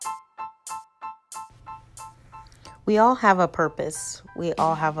We all have a purpose. We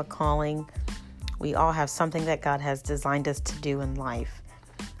all have a calling. We all have something that God has designed us to do in life.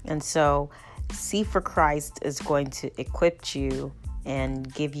 And so C for Christ is going to equip you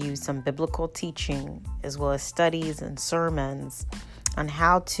and give you some biblical teaching, as well as studies and sermons on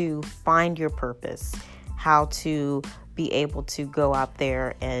how to find your purpose, how to be able to go out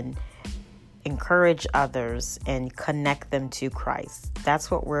there and encourage others and connect them to Christ.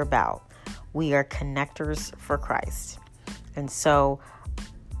 That's what we're about. We are connectors for Christ. And so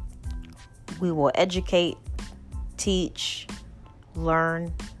we will educate, teach,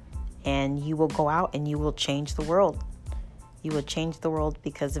 learn, and you will go out and you will change the world. You will change the world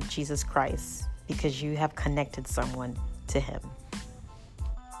because of Jesus Christ, because you have connected someone to Him.